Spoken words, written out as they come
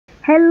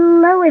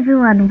Hello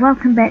everyone,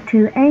 welcome back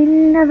to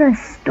another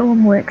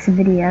Stormworks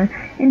video.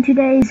 In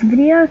today's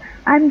video,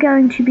 I'm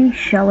going to be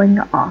showing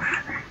off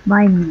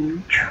my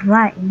new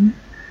train.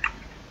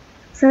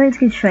 So let's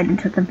get straight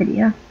into the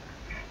video.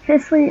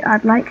 Firstly,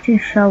 I'd like to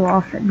show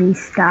off the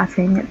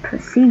starting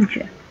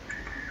procedure.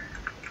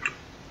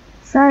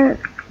 So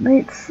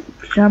let's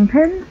jump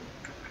in.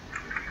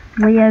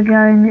 We are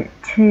going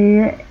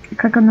to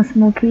click on the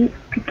small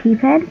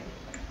keypad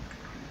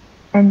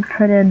and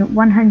put in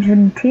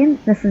 110.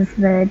 This is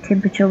the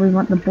temperature we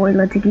want the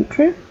boiler to get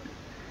to.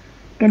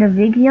 Gonna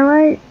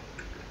regulate,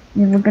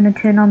 then we're gonna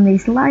turn on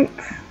these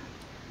lights.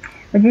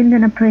 We're then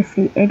gonna press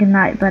the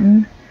ignite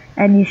button,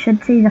 and you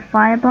should see the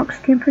firebox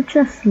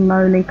temperature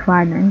slowly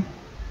climbing.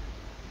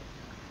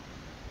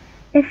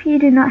 If you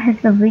do not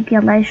have the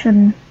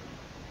regulation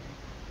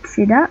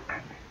set up,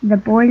 the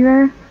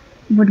boiler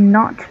will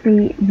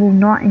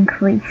not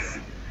increase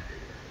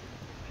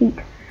heat.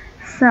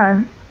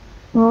 So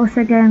we're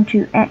also going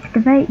to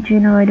activate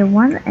generator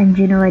 1 and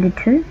generator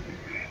 2.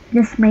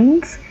 This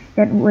means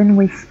that when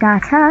we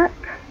start up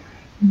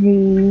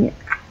the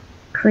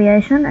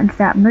creation and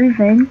start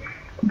moving,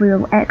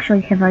 we'll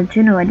actually have our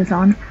generators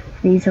on.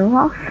 These are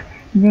off.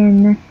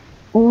 Then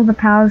all the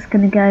power is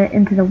going to go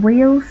into the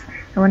wheels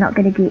and we're not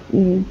going to get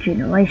any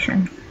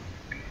generation.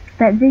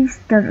 But these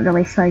don't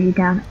really slow you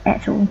down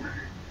at all.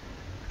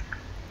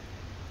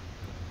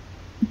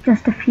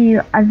 Just a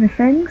few other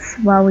things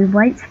while we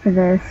wait for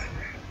this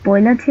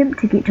boiler temp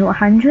to get to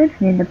 100,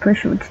 then the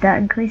pressure would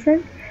start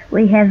increasing.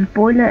 We have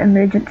boiler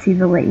emergency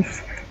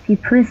release. If you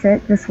press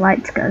it, this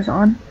light goes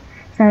on.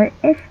 So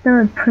if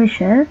the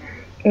pressure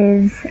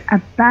is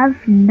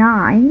above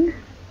 9,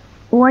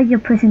 or you're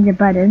pressing the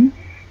button,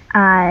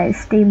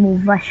 steam will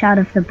rush out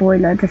of the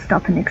boiler to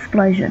stop an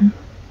explosion.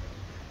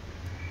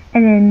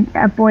 And then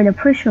a boiler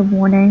pressure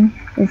warning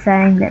is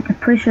saying that the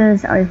pressure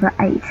is over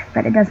 8,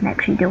 but it doesn't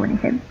actually do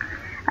anything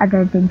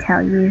other than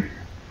tell you,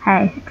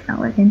 hey, it's not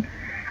working,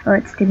 or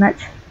it's too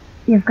much.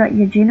 You've got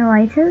your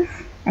generators,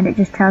 and it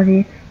just tells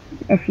you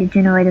if your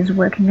generator's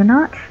working or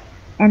not,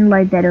 and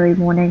low battery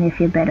warning if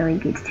your battery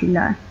gets too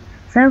low.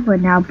 So we're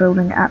now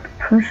building up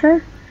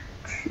pressure.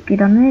 To get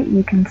on there,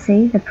 you can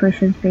see the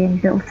pressure's being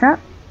built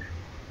up.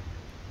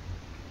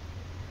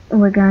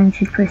 We're going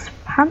to press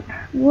pump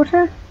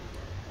water,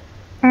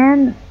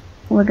 and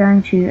we're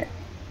going to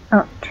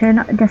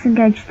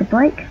disengage the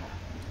brake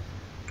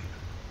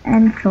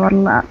and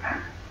throttle up.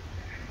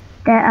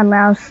 That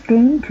allows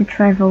steam to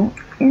travel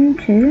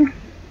into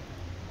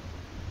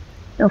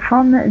or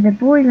from the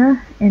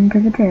boiler into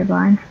the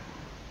turbine.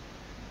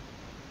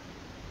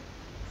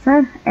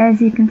 So as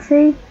you can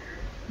see,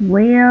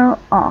 we're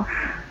off.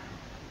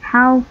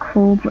 How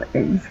cool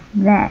is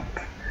that?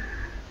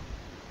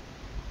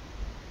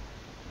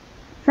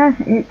 So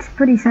it's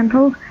pretty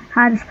simple.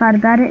 Hardest part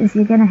about it is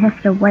you're going to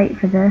have to wait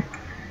for the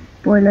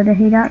boiler to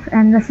heat up,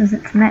 and this is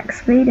its max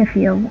speed if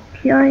you're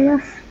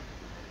curious.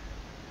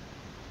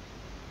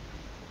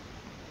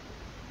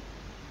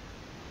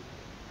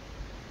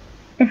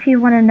 If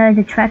you want to know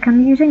the track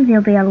I'm using,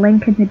 there'll be a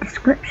link in the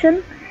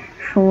description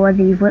for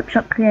the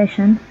workshop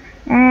creation.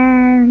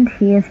 And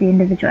here's the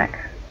end of the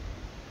track.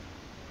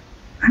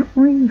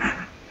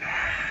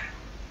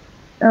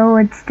 Oh,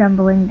 it's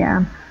tumbling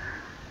down.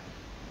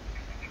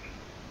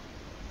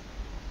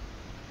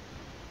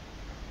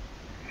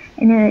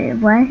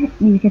 Anyway,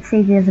 you can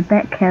see there's a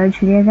back carriage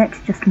there. That's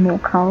just more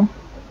coal.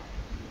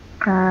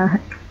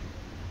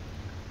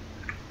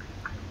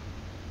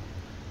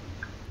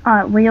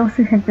 We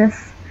also have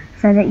this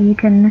so that you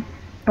can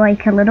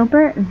brake a little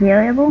bit,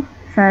 variable,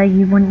 so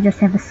you wouldn't just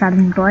have a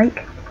sudden brake.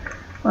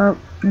 Well,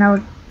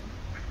 no,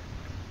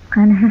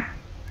 kind of.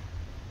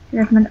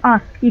 Oh,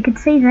 you can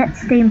see that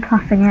steam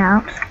puffing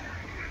out.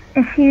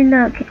 If you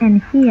look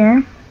in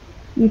here,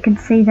 you can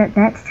see that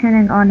that's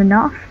turning on and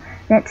off.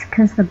 That's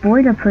because the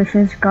boiler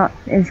pressure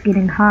is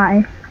getting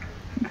high.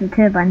 The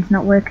turbine's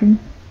not working.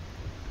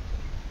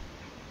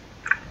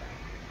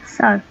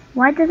 So,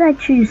 why did I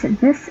choose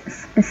this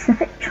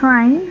specific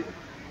train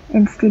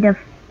instead of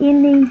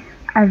any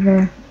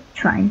other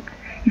train?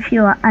 If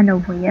you are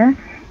unaware,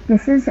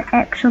 this is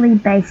actually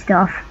based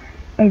off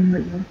a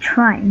real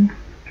train.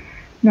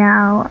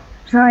 Now,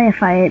 sorry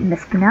if I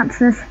mispronounce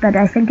this, but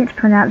I think it's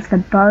pronounced the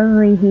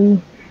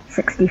Borihi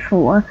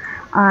 64.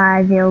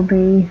 There'll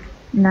be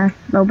a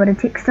little bit of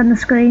text on the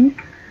screen,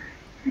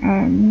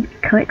 and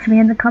correct me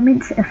in the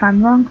comments if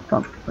I'm wrong,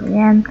 probably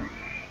am.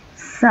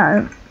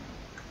 So,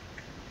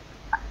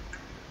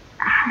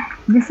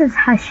 this is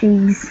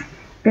Hushy's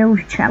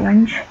build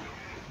challenge.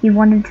 He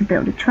wanted to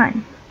build a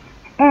train,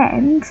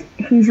 and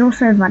he's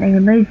also running a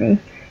movie,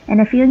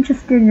 and if you're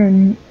interested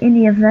in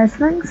any of those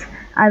things,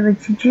 I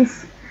would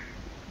suggest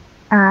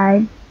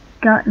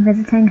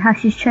visiting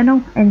Hushy's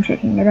channel and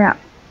checking it out.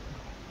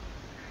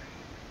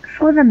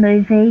 For the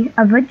movie,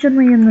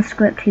 originally in the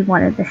script he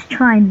wanted this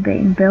train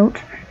being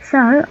built,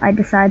 so I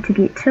decided to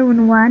get 2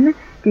 in 1,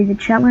 do the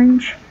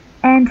challenge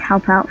and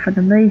help out for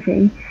the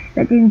movie.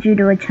 But then due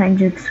to a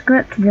change of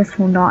script, this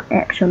will not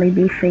actually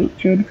be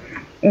featured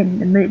in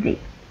the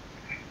movie.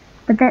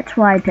 but that's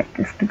why I picked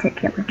this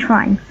particular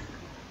train.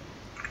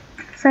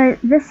 So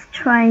this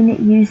train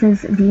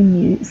uses the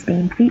new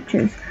steam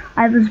features.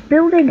 I was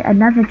building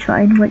another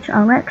train which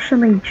I'll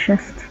actually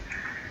just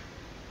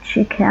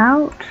check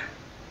out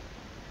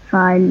if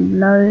I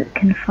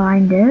can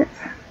find it.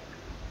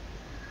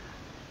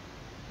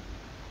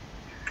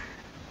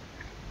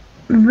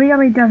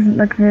 Really doesn't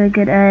look very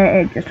good.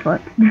 It just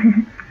worked.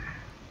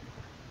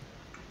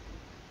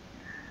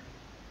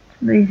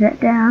 Move that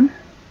down.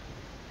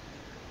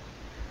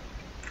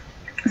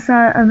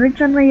 So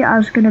originally I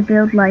was going to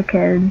build like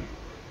a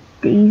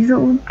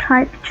diesel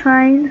type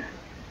train.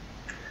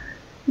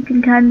 You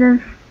can kind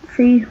of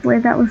see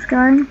where that was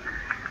going,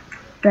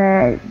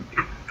 but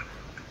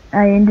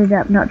I ended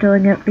up not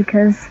doing it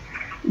because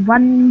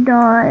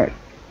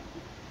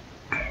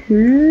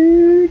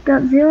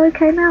 1.2.0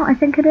 came out, I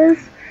think it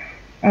is,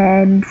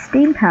 and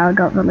Steam Power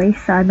got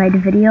released, so I made a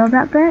video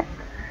about that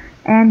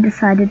and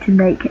decided to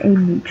make a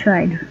new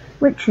train,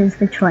 which is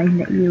the train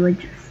that you were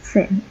just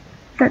seeing.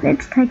 So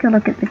let's take a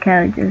look at the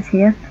carriages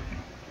here.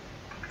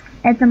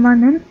 At the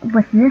moment,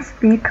 with this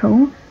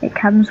vehicle, it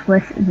comes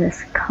with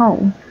this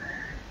coal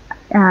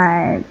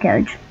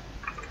carriage.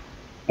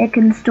 It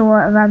can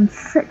store around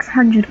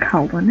 600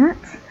 coal in it,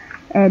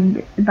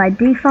 and by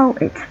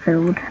default it's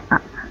filled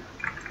up.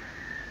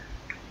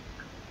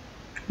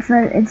 So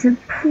it's a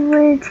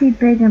pretty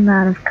big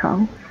amount of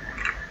coal,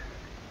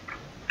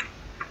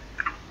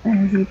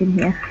 as you can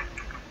hear.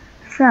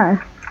 So,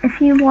 if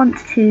you want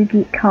to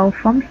get coal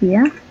from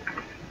here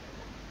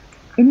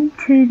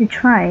into the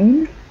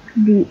train,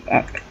 the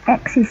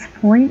access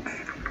point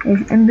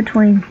is in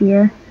between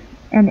here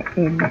and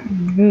in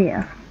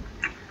there.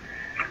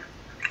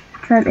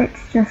 So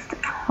let's just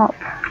hop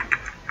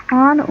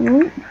on.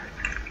 Ooh,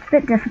 it's a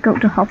bit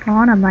difficult to hop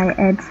on. I might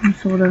add some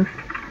sort of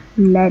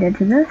ladder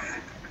to this.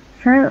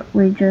 So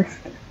we just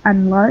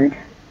unload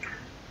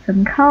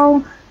some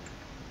coal.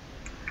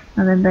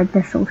 Remember,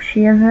 this all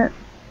shares it.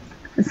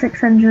 The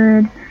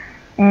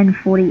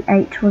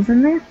 648 was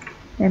in there.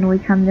 Then we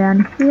come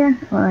down here,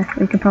 or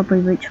we could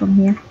probably reach from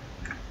here.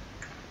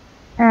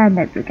 And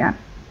there we go.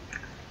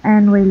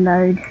 And we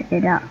load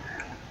it up.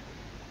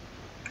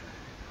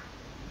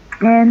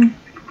 And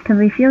to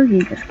refuel,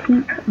 you just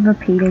keep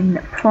repeating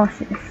the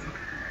process.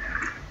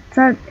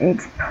 So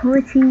it's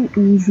pretty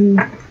easy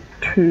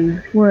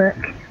to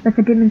work. With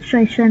the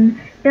demonstration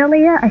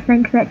earlier, I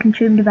think that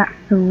consumed about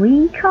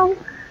 3 coal,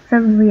 so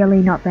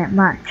really not that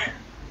much.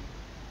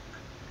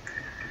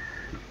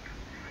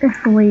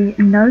 If we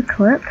no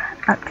clip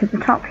up to the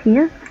top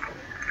here,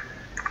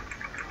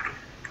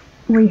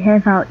 we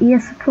have our air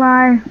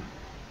supply,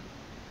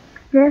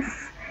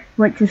 this,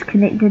 which is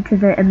connected to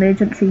the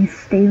emergency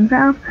steam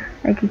valve.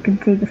 Like you can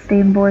see the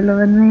steam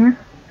boiler in there,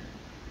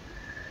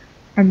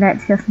 and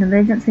that's just an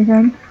emergency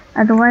thing.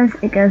 Otherwise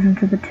it goes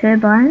into the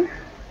turbine.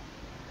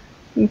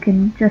 You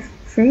can just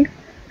see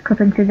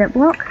clipping through that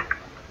block,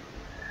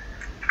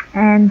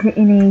 and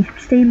any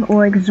steam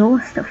or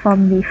exhaust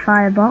from the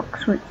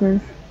firebox, which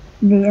is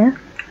there,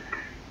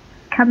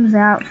 comes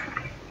out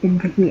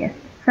into here.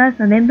 So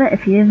remember,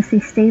 if you ever see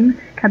steam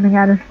coming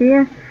out of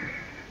there,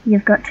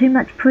 you've got too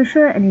much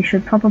pressure and you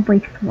should probably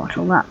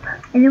throttle up.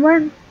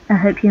 Anyway, I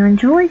hope you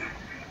enjoyed.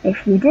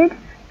 If you did,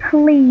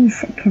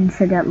 please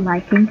consider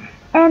liking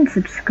and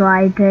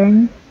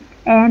subscribing,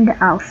 and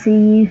I'll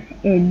see you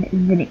in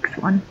the next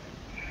one.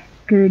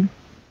 Goodbye!